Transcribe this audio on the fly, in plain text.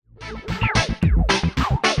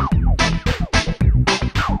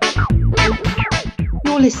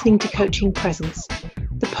listening to Coaching Presence,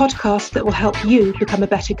 the podcast that will help you become a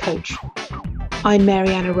better coach. I'm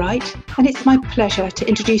Mariana Wright, and it's my pleasure to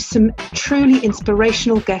introduce some truly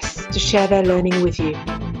inspirational guests to share their learning with you.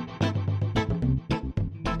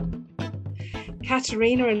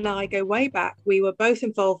 Katerina and I go way back. We were both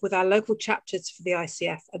involved with our local chapters for the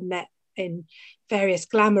ICF and met in various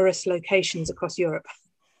glamorous locations across Europe.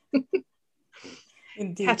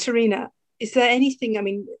 Indeed. Katerina, is there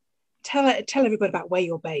anything, tell everybody about where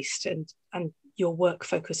you're based and your work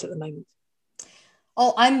focus at the moment.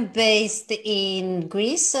 Oh, I'm based in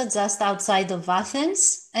Greece, just outside of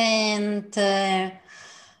Athens, and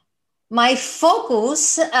my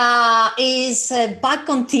focus is back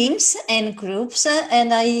on teams and groups,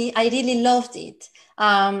 and I really loved it.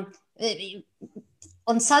 On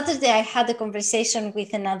Saturday, I had a conversation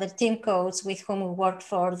with another team coach with whom we worked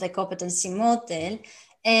for the competency model,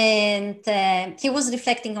 and he was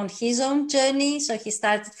reflecting on his own journey. So he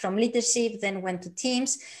started from leadership, then went to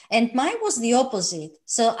teams, and mine was the opposite.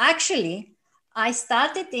 So actually, I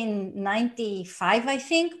started in 95, I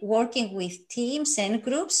think, working with teams and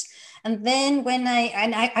groups. And then when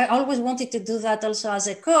I always wanted to do that also as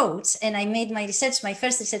a coach, and I made my first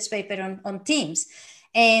research paper on teams.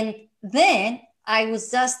 And then I was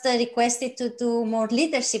just requested to do more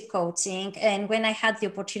leadership coaching. And when I had the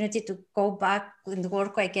opportunity to go back and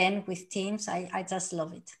work again with teams, I just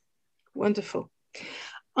love it. Wonderful.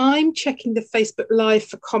 I'm checking the Facebook Live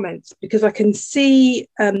for comments because I can see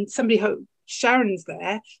Sharon's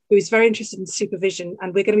there, who is very interested in supervision.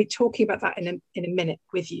 And we're going to be talking about that in a minute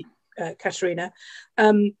with you, Katerina.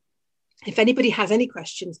 If anybody has any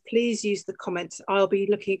questions, please use the comments. I'll be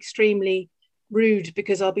looking extremely rude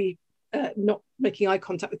because I'll be not making eye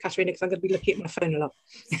contact with Katerina because I'm going to be looking at my phone a lot.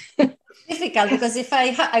 Difficult because if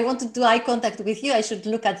I want to do eye contact with you, I should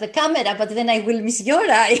look at the camera, but then I will miss your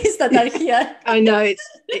eyes that are here. I know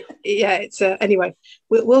anyway.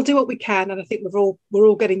 We'll do what we can, and I think we're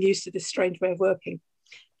all getting used to this strange way of working.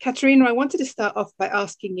 Katerina, I wanted to start off by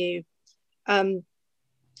asking you,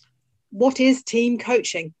 what is team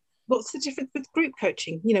coaching? What's the difference with group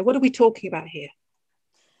coaching? What are we talking about here?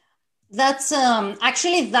 That's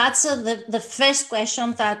the first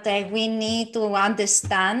question that we need to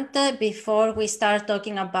understand before we start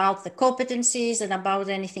talking about the competencies and about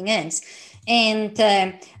anything else. And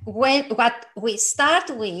what we start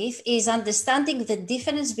with is understanding the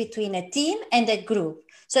difference between a team and a group.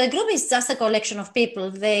 So a group is just a collection of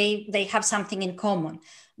people. They have something in common.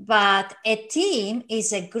 But a team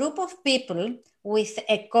is a group of people with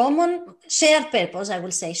a common shared purpose,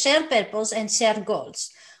 shared purpose and shared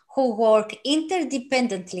goals, who work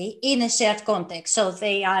interdependently in a shared context. So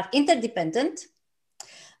they are interdependent,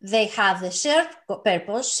 they have the shared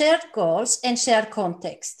purpose, shared goals, and shared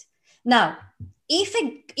context. Now, if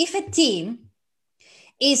a team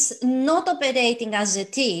is not operating as a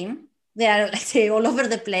team, they are, let's say, all over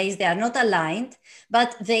the place, they are not aligned,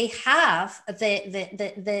 but they have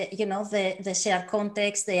the shared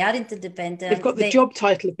context, they are interdependent. They've got the job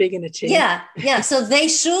title of being in a team. Yeah. So they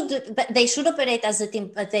should operate as a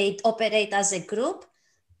team, but they operate as a group.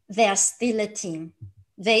 They are still a team.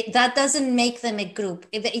 That doesn't make them a group.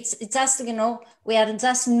 It's just, we are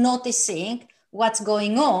just noticing what's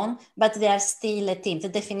going on, but they are still a team. The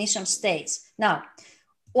definition stays. Now,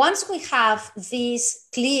 once we have this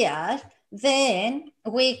clear, then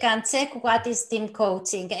we can check what is team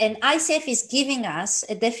coaching. And ICF is giving us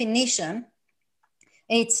a definition.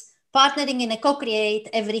 It's partnering in a co-create,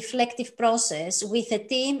 a reflective process with a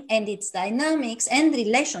team and its dynamics and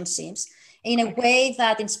relationships in a way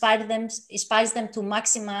that inspires them to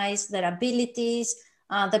maximize their abilities,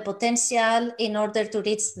 the potential in order to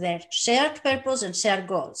reach their shared purpose and shared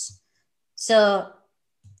goals. So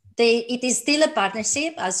it is still a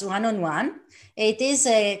partnership as one-on-one. It is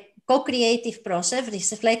a co-creative process,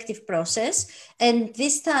 reflective process. And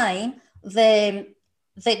this time, the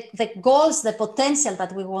goals, the potential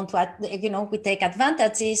that we want to, we take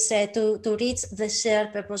advantage is to reach the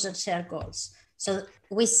shared purpose and shared goals. So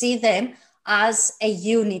we see them as a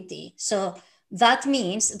unity. So that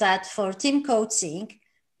means that for team coaching,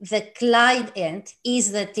 the client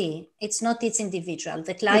is the team. It's not each individual.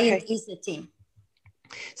 The client is the team.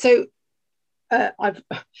 So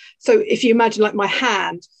if you imagine like my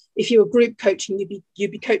hand, if you were group coaching,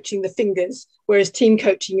 you'd be coaching the fingers, whereas team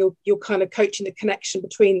coaching, you're kind of coaching the connection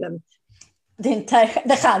between them.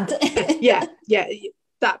 The hand. yeah,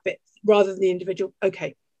 that bit rather than the individual.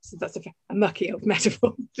 Okay, so that's a mucky old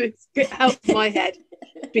metaphor. It helps my head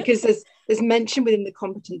because there's mention within the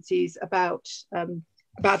competencies about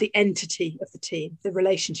the entity of the team, the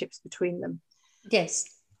relationships between them. Yes.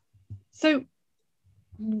 So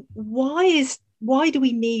why is why do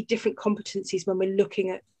we need different competencies when we're looking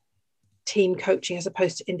at team coaching as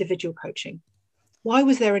opposed to individual coaching? Why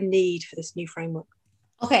was there a need for this new framework?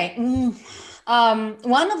 Okay.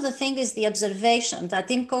 One of the things is the observation that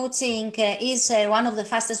team coaching is one of the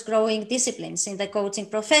fastest growing disciplines in the coaching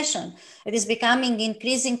profession. It is becoming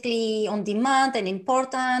increasingly on demand and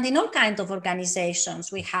important in all kinds of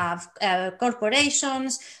organizations. We have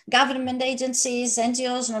corporations, government agencies,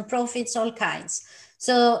 NGOs, nonprofits, all kinds.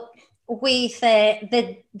 So with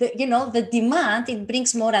the demand, it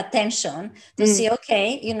brings more attention to see,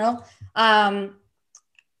 okay,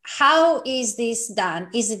 how is this done?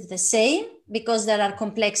 Is it the same? Because there are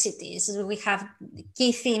complexities. We have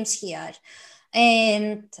key themes here,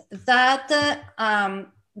 and that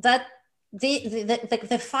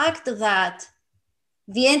the fact that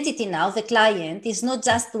the entity now, the client, is not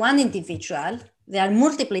just one individual. There are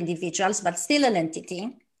multiple individuals, but still an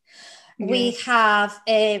entity. We have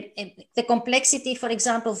the complexity, for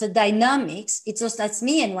example, of the dynamics. It's not that's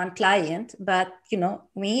me and one client, but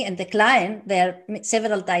me and the client, there are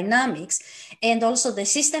several dynamics. And also the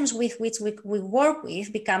systems with which we work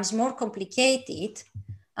with becomes more complicated.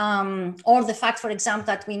 Or the fact, for example,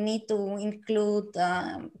 that we need to include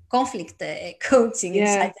conflict coaching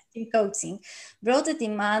inside the team coaching brought the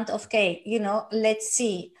demand of, okay, let's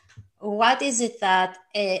see, what is it that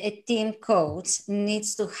a team coach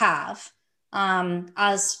needs to have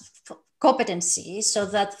as competency so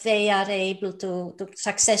that they are able to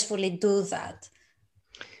successfully do that?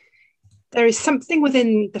 There is something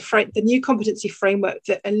within the new competency framework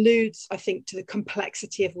that alludes, I think, to the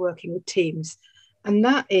complexity of working with teams. And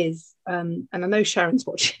that is, and I know Sharon's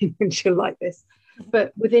watching and she'll like this,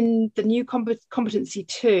 but within the new competency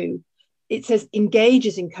 2, it says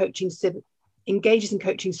engages in coaching supervision.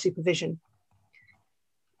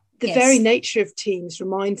 The very nature of teams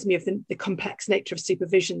reminds me of the complex nature of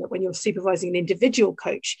supervision, that when you're supervising an individual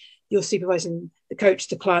coach, you're supervising the coach,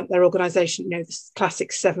 the client, their organization, this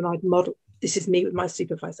classic 7-eyed model. This is me with my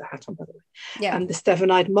supervisor hat on, by the way. Yeah. And the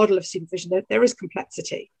 7-eyed model of supervision, there is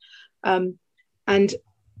complexity. And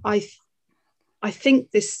I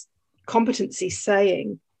think this competency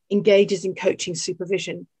saying engages in coaching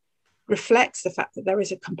supervision reflects the fact that there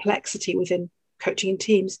is a complexity within coaching in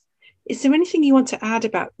teams. Is there anything you want to add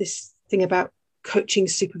about this thing about coaching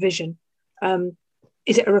supervision?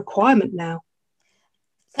 Is it a requirement now?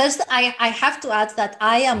 First, I have to add that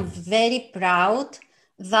I am very proud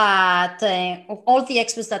that all the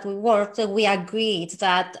experts that we worked, we agreed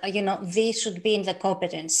that, this should be in the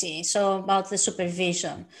competency. So about the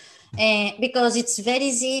supervision. Because it's very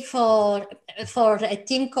easy for a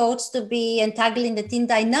team coach to be entangled in the team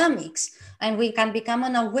dynamics, and we can become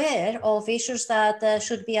unaware of issues that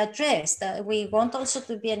should be addressed. We want also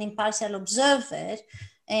to be an impartial observer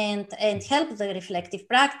and help the reflective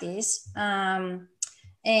practice.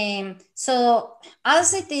 So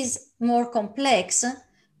as it is more complex,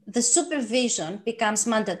 the supervision becomes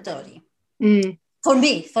mandatory. For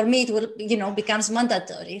me, it will, becomes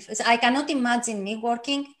mandatory. I cannot imagine me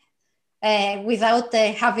working without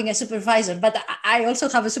having a supervisor, but I also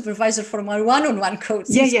have a supervisor for my one-on-one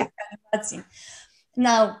coaching. Yeah. So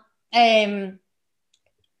now,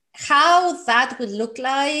 how that would look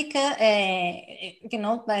like,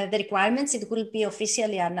 the requirements, it will be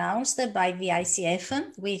officially announced by the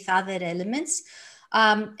ICF with other elements.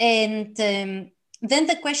 Then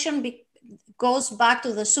the question goes back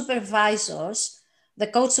to the supervisors, the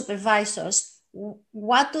coach supervisors.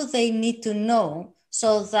 What do they need to know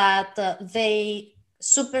so that they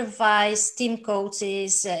supervise team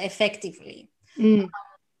coaches effectively?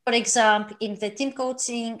 For example, in the team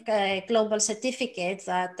coaching global certificate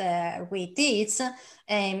that we teach,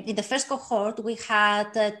 in the first cohort, we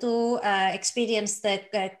had 2 experienced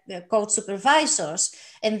coach supervisors,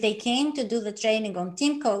 and they came to do the training on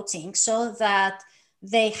team coaching so that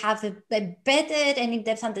they have a better and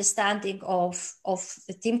in-depth understanding of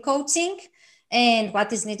the team coaching and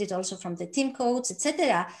what is needed also from the team coach,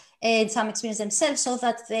 etc., and some experience themselves so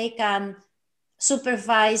that they can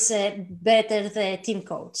supervise better the team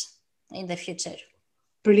coach in the future.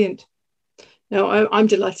 Brilliant. No, I'm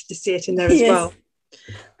delighted to see it in there as well.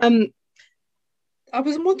 I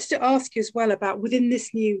wanted to ask you as well about within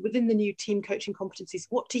the new team coaching competencies,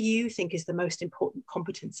 what do you think is the most important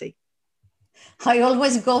competency? I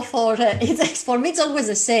always go for for me, it's always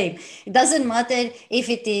the same. It doesn't matter if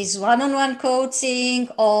it is one-on-one coaching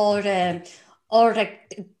or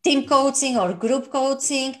team coaching or group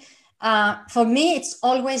coaching. For me, it's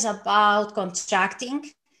always about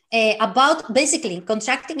constructing.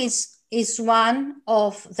 Constructing is one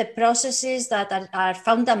of the processes that are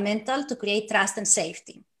fundamental to create trust and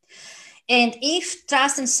safety. And if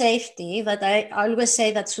trust and safety, that I always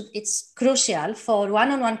say that it's crucial for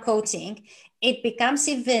one-on-one coaching, it becomes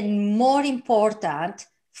even more important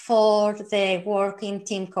for the work in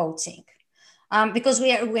team coaching. Because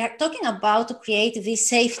we are talking about to create this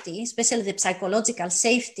safety, especially the psychological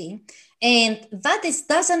safety, and that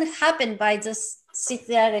doesn't happen by just sit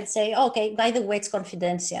there and say, okay, by the way, it's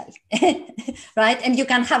confidential, right? And you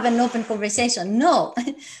can have an open conversation. No,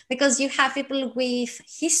 because you have people with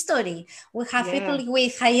history, we have people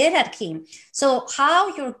with hierarchy. So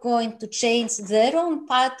how you're going to change their own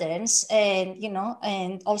patterns and,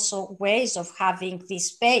 and also ways of having this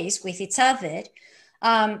space with each other,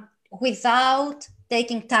 without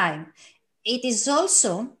taking time. It is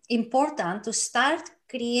also important to start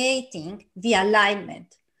creating the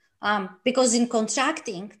alignment, because in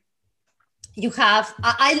contracting, you have,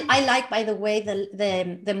 I like, by the way,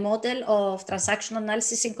 the model of transactional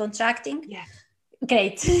analysis in contracting. Yeah.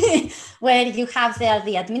 Great. Where you have there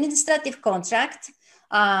the administrative contract.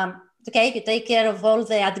 Okay, you take care of all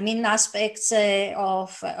the admin aspects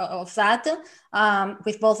of that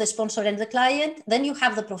with both the sponsor and the client. Then you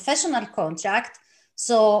have the professional contract.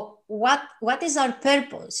 So what is our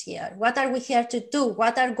purpose here? What are we here to do?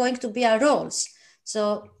 What are going to be our roles?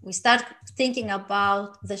 So we start thinking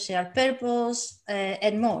about the shared purpose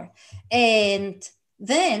and more. And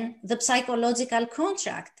then the psychological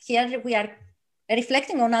contract. Here we are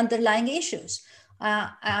reflecting on underlying issues,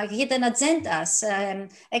 hidden agendas,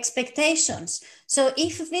 expectations. So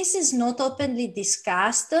if this is not openly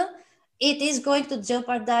discussed, it is going to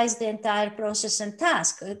jeopardize the entire process and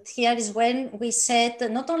task. Here is when we set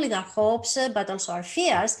not only our hopes, but also our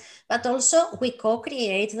fears, but also we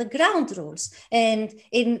co-create the ground rules. And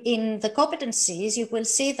in the competencies, you will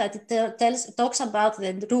see that it talks about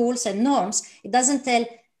the rules and norms. It doesn't tell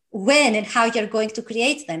when and how you're going to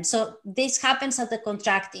create them. So this happens at the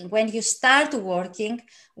contracting, when you start working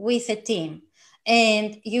with a team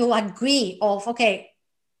and you agree of, okay,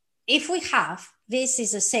 if we have, this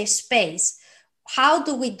is a safe space, how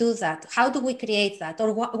do we do that? How do we create that?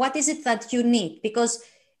 Or what is it that you need? Because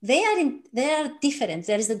they are different.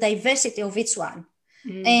 There is the diversity of each one.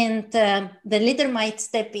 And the leader might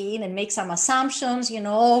step in and make some assumptions, we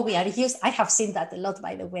are used. I have seen that a lot,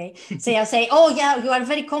 by the way. So I'll say, oh yeah, you are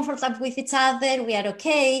very comfortable with each other. We are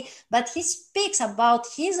okay. But he speaks about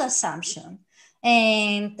his assumption.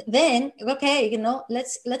 And then, okay,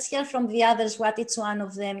 let's hear from the others what each one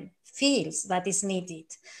of them feels that is needed.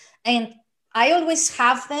 And I always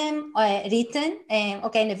have them written. And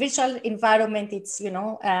okay, in a virtual environment, it's, in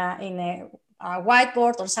a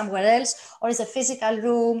whiteboard or somewhere else, or is a physical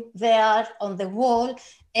room there on the wall.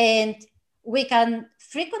 And we can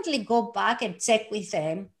frequently go back and check with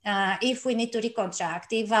them if we need to recontract,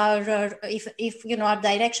 if our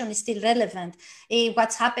direction is still relevant, if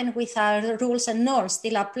what's happened with our rules and norms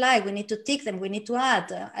still apply, we need to tick them, we need to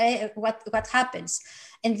add what happens.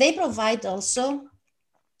 And they provide also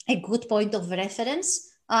a good point of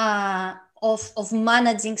reference of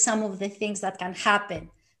managing some of the things that can happen.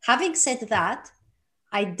 Having said that,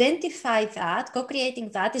 identify that, co-creating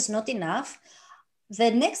that is not enough. The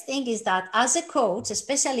next thing is that as a coach,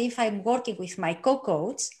 especially if I'm working with my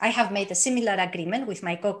co-coach, I have made a similar agreement with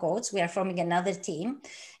my co-coach. We are forming another team,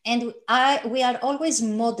 and we are always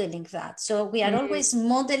modeling that. So we are always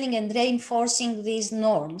modeling and reinforcing these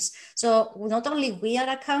norms. So not only we are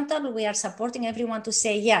accountable, we are supporting everyone to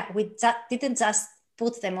say, yeah, we didn't just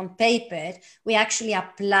put them on paper, we actually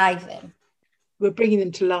apply them. We're bringing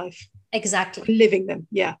them to life. Exactly. We're living them.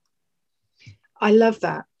 Yeah. I love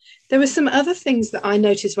that. There were some other things that I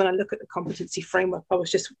noticed when I look at the competency framework. I was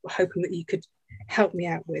just hoping that you could help me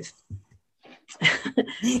out with.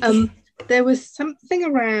 There was something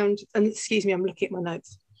around, and excuse me, I'm looking at my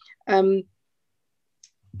notes. The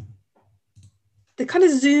kind of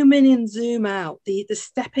zoom in and zoom out, the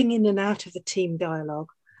stepping in and out of the team dialogue.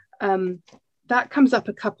 That comes up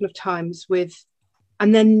a couple of times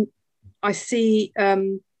and then I see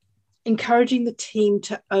encouraging the team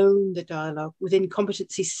to own the dialogue within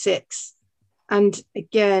competency 6. And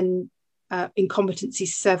again, in competency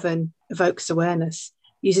 7, evokes awareness,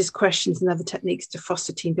 uses questions and other techniques to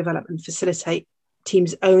foster team development, facilitate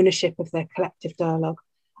teams' ownership of their collective dialogue.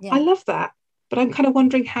 Yeah. I love that, but I'm kind of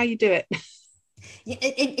wondering how you do it.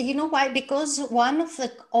 You know why? Because one of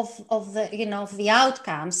the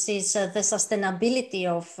outcomes is the sustainability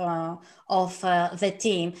of the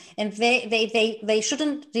team, and they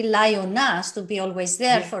shouldn't rely on us to be always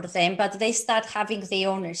there for them, but they start having the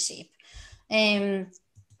ownership.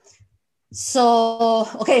 So,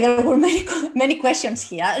 okay, there were many questions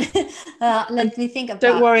here. Let me think about.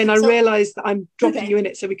 Don't worry, and I realise that I'm dropping you in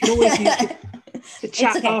it, so we can always use the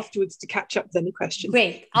chat okay. afterwards to catch up with any questions.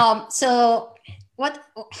 Great. So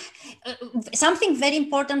something very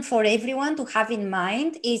important for everyone to have in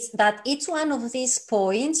mind is that each one of these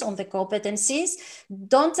points on the competencies,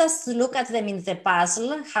 don't just look at them in the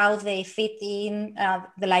puzzle, how they fit in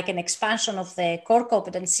like an expansion of the core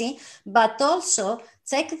competency, but also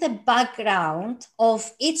check the background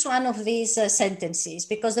of each one of these sentences,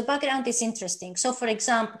 because the background is interesting. So for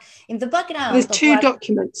example, in the background, there's two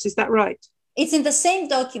documents, is that right? It's in the same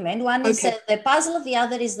document. One is the puzzle, the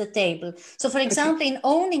other is the table. So for example, in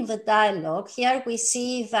owning the dialogue, here we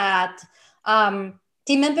see that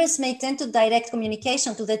team members may tend to direct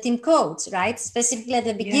communication to the team coach, right? Specifically at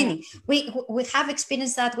the beginning. Yeah. We have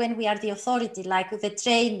experienced that when we are the authority, like the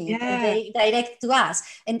training, they direct to us.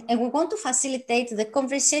 And we want to facilitate the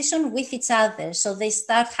conversation with each other. So they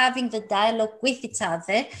start having the dialogue with each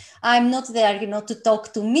other. I'm not there, to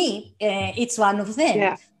talk to me, each one of them.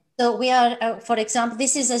 Yeah. So we are, for example,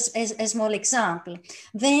 this is a small example.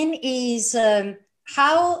 Then is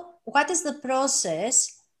what is the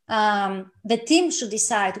process? The team should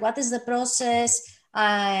decide what is the process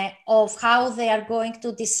of how they are going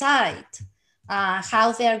to decide,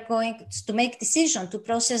 how they are going to make decision, to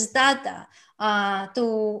process data,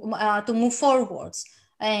 to move forwards.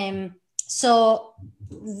 So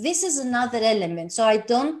this is another element. So I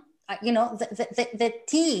don't, the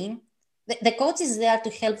team. The coach is there to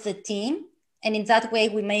help the team, and in that way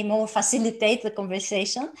we may more facilitate the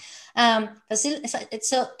conversation.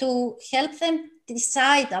 So to help them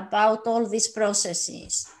decide about all these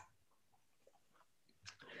processes.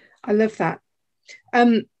 I love that.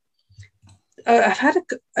 I've had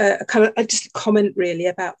a kind of just a comment really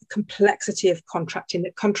about the complexity of contracting.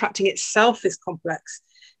 That contracting itself is complex.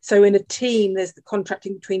 So in a team, there's the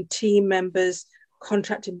contracting between team members,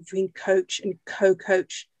 contracting between coach and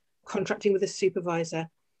co-coach, contracting with a supervisor.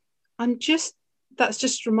 That's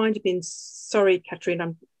just reminded me, and sorry,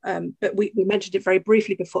 Catherine, but we mentioned it very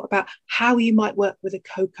briefly before about how you might work with a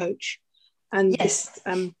co-coach. And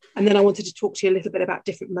and then I wanted to talk to you a little bit about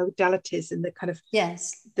different modalities and the kind of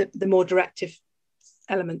the more directive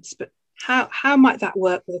elements. But how might that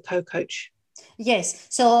work with a co-coach? Yes.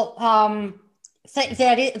 So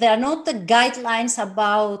there are not the guidelines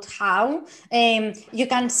about how. You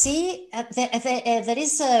can see there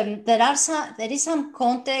is some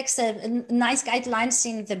context, nice guidelines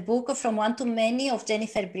in the book From One to Many of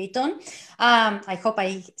Jennifer Britton. I hope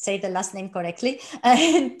I say the last name correctly.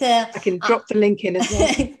 And I can drop the link in as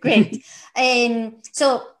well. Great.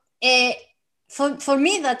 So for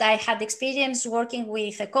me, that I had experience working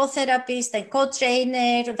with a co-therapist and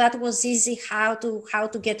co-trainer, that was easy how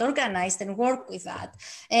to get organized and work with that.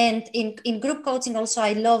 And in group coaching also,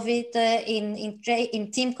 I love it. In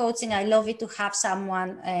team coaching, I love it to have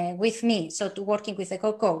someone with me, so to working with a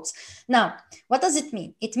co-coach. Now, what does it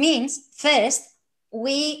mean? It means first,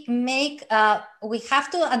 we have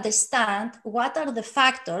to understand what are the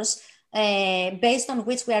factors based on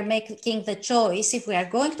which we are making the choice if we are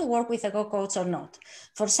going to work with a co-coach or not.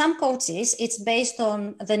 For some coaches, it's based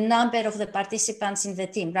on the number of the participants in the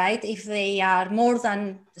team, right? If they are more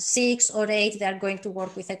than 6 or 8, they are going to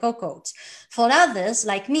work with a co-coach. For others,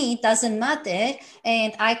 like me, it doesn't matter,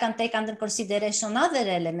 and I can take under consideration other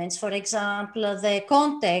elements, for example, the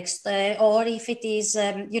context, or if it is,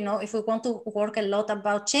 if we want to work a lot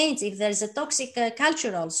about change, if there's a toxic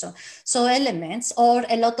culture also. So elements, or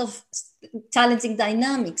a lot of challenging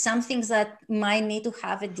dynamics, some things that might need to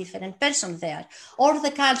have a different person there, or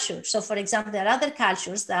the culture. So for example, there are other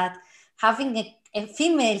cultures that having a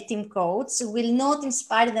female team coach will not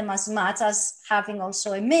inspire them as much as having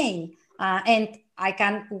also a male, and I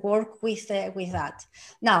can work with that.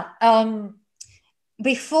 Now,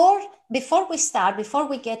 before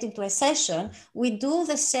we get into a session, we do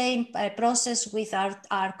the same process with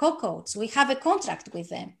our co-coach. We have a contract with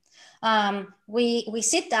them. We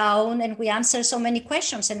sit down and we answer so many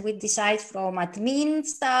questions, and we decide from admin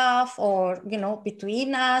stuff or,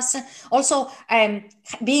 between us. Also,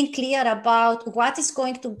 being clear about what is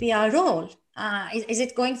going to be our role. Is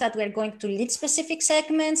it going that we're going to lead specific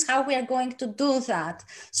segments? How we are going to do that?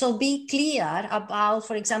 So be clear about,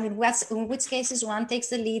 for example, in which cases one takes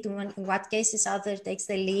the lead, in what cases other takes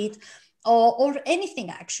the lead, or anything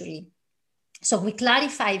actually. So we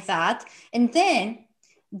clarify that, and then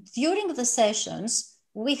during the sessions,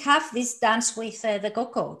 we have this dance with the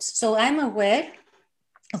co-coach. So I'm aware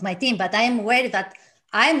of my team, but I am aware that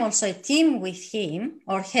I'm also a team with him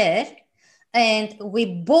or her, and we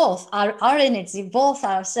both, our energy, both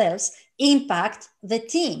ourselves, impact the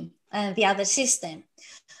team and the other system.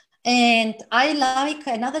 And I like,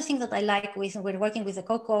 another thing that I like with when working with the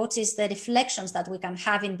co-coach is the reflections that we can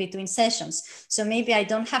have in between sessions. So maybe I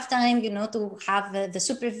don't have time, to have the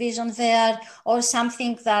supervision there, or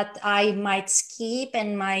something that I might skip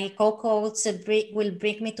and my co-coach will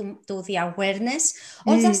bring me to the awareness,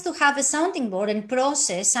 or just to have a sounding board and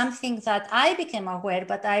process something that I became aware,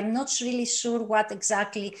 but I'm not really sure what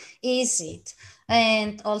exactly is it.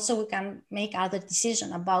 And also we can make other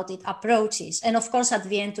decisions about it, approaches, and of course at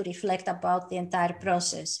the end to reflect about the entire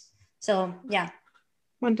process. So yeah.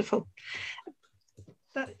 Wonderful.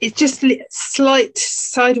 It's just a slight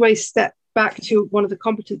sideways step back to one of the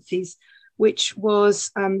competencies, which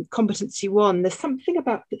was competency 1. There's something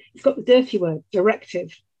about, it's got the dirty word,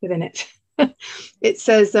 directive, within it. It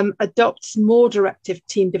says adopts more directive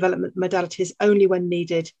team development modalities only when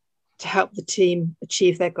needed to help the team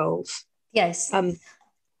achieve their goals. Yes. And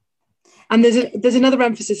there's another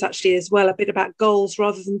emphasis actually as well, a bit about goals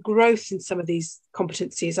rather than growth in some of these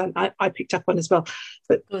competencies. I picked up on as well.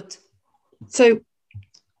 But good. So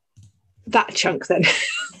that chunk then.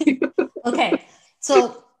 Okay.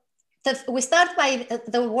 So we start by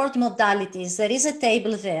the word modalities. There is a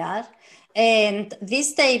table there. And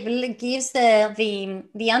this table gives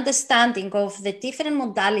the understanding of the different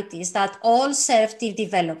modalities that all serve team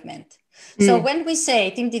development. So when we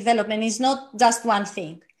say team development is not just one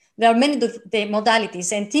thing, there are many the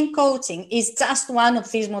modalities, and team coaching is just one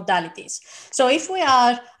of these modalities. So if we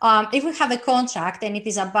have a contract and it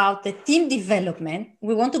is about the team development,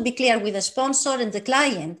 we want to be clear with the sponsor and the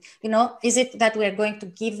client. Is it that we are going to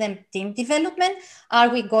give them team development? Are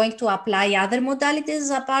we going to apply other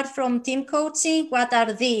modalities apart from team coaching? What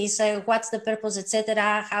are these? What's the purpose,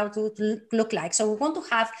 etc.? How to look like? So we want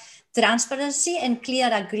to have transparency and clear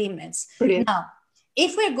agreements. Brilliant. Now,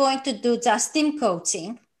 if we're going to do just team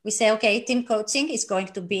coaching, we say, okay, team coaching is going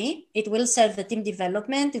to be, it will serve the team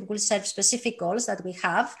development, it will serve specific goals that we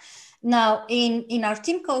have. Now, in our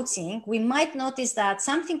team coaching, we might notice that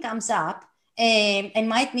something comes up and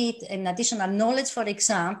might need an additional knowledge, for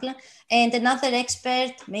example, and another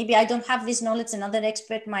expert, maybe I don't have this knowledge, another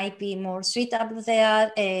expert might be more suitable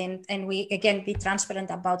there, and we, again, be transparent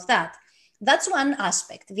about that. That's one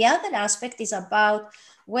aspect. The other aspect is about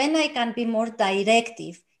when I can be more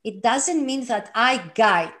directive. It doesn't mean that I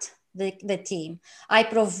guide the team. I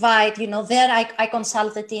provide, I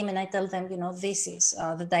consult the team and I tell them, this is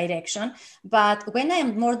the direction. But when I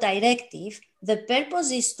am more directive, the purpose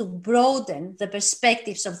is to broaden the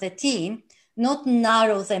perspectives of the team, not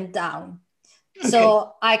narrow them down. Okay.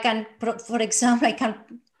 So I can, for example, I can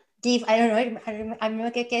give, I don't know, I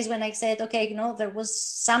remember a case when I said, okay, there was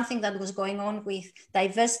something that was going on with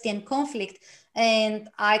diversity and conflict, and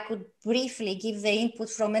I could briefly give the input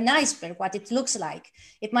from an iceberg, what it looks like.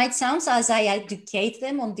 It might sound as I educate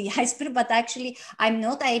them on the iceberg, but actually I'm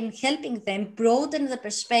not, I'm helping them broaden the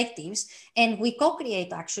perspectives, and we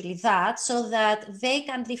co-create actually that so that they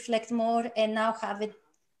can reflect more and now have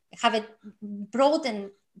a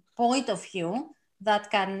broadened point of view that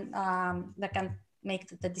can make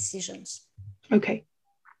the decisions. Okay.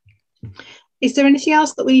 Is there anything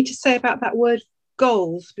else that we need to say about that word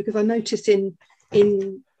goals? Because I noticed in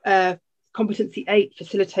competency 8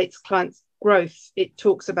 facilitates clients' growth, it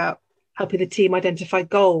talks about helping the team identify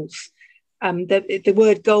goals. The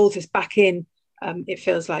word goals is back in, it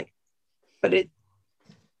feels like, but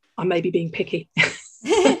I may be being picky.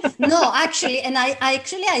 No, actually, and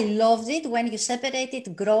I loved it when you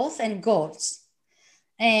separated growth and goals.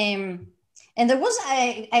 And there was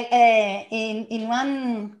in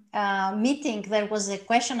one meeting, there was a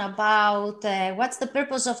question about what's the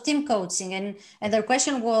purpose of team coaching, and the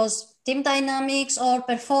question was team dynamics or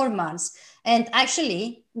performance. And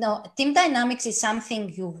actually, no, team dynamics is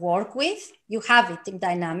something you work with. You have it, team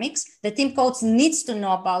dynamics. The team coach needs to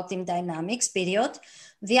know about team dynamics, period.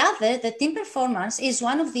 The other, the team performance, is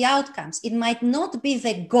one of the outcomes. It might not be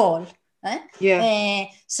the goal. Yeah.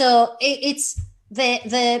 So it's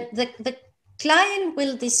the client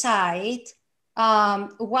will decide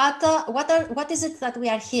what is it that we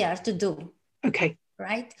are here to do. Okay.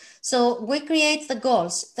 Right. So we create the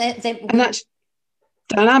goals. And that's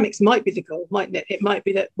dynamics might be the goal, mightn't it? It might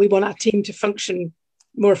be that we want our team to function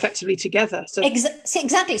more effectively together. So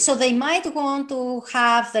exactly. So they might want to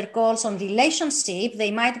have their goals on relationship.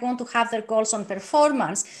 They might want to have their goals on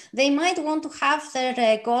performance. They might want to have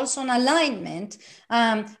their goals on alignment.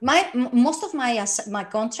 Most of my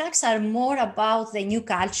contracts are more about the new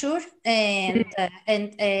culture and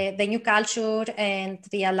the new culture and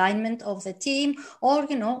the alignment of the team, or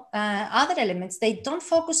other elements. They don't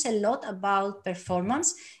focus a lot about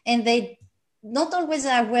performance, and they not always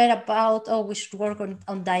aware about, oh, we should work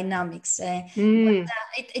on dynamics. But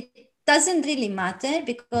it doesn't really matter,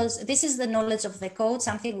 because this is the knowledge of the code,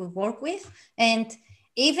 something we work with. And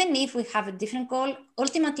even if we have a different goal,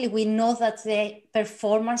 ultimately we know that the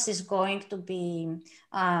performance is going to be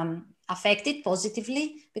affected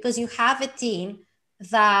positively, because you have a team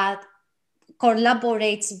that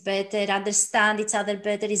collaborates better, understand each other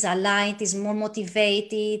better, is aligned, is more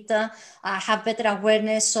motivated, have better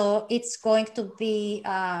awareness. So it's going to be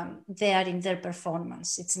there in their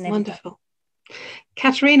performance. It's wonderful.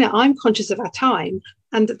 Katerina, I'm conscious of our time,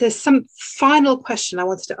 and there's some final question I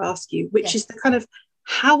wanted to ask you, which is the kind of,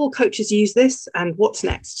 how will coaches use this, and what's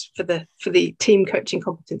next for the team coaching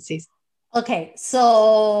competencies? Okay,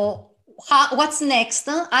 so what's next?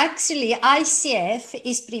 Actually, ICF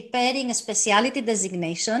is preparing a specialty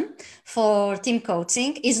designation for team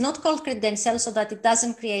coaching. It's not called credential, so that it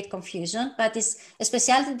doesn't create confusion, but it's a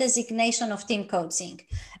specialty designation of team coaching.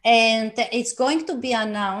 And it's going to be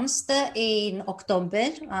announced in October,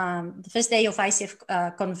 the first day of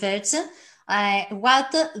ICF Converge,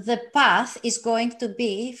 what the path is going to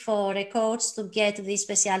be for a coach to get this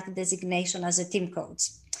specialty designation as a team coach.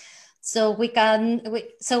 So we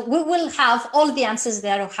will have all the answers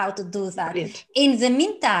there of how to do that. Brilliant. In the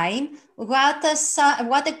meantime, what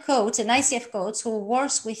a coach, an ICF coach who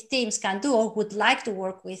works with teams can do, or would like to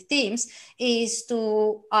work with teams, is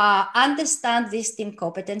to understand these team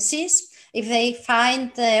competencies. If they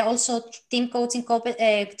find also team coaching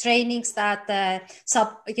trainings that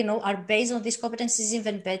are based on these competencies,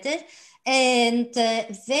 even better, and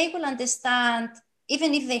they will understand,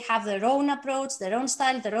 even if they have their own approach, their own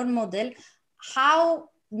style, their own model, how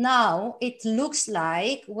now it looks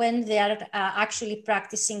like when they are actually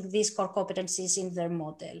practicing these core competencies in their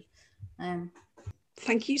model.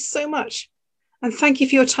 Thank you so much. And thank you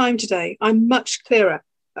for your time today. I'm much clearer.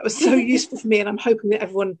 That was so useful for me, and I'm hoping that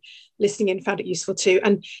everyone listening in found it useful too.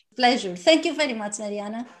 And pleasure. Thank you very much,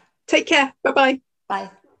 Mariana. Take care. Bye-bye.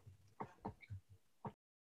 Bye.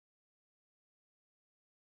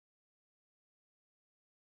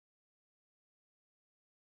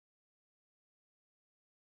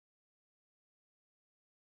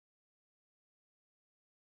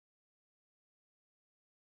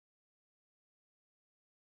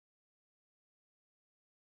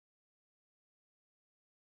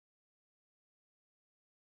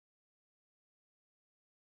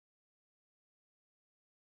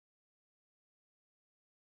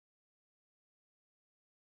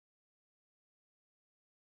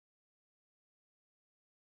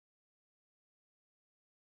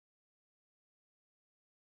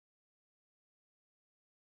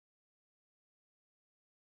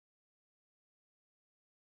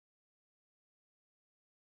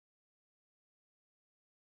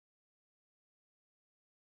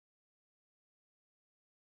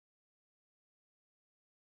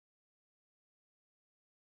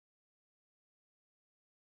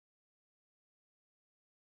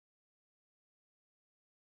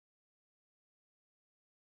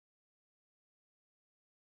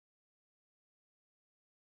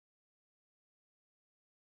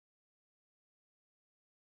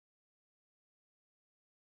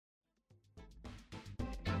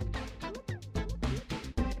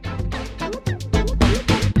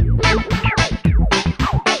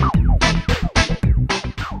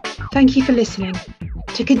 Thank you for listening.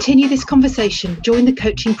 To continue this conversation, join the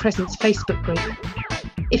Coaching Presence Facebook group.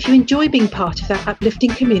 If you enjoy being part of that uplifting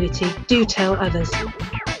community, do tell others.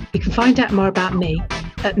 You can find out more about me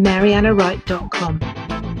at mariannawright.com.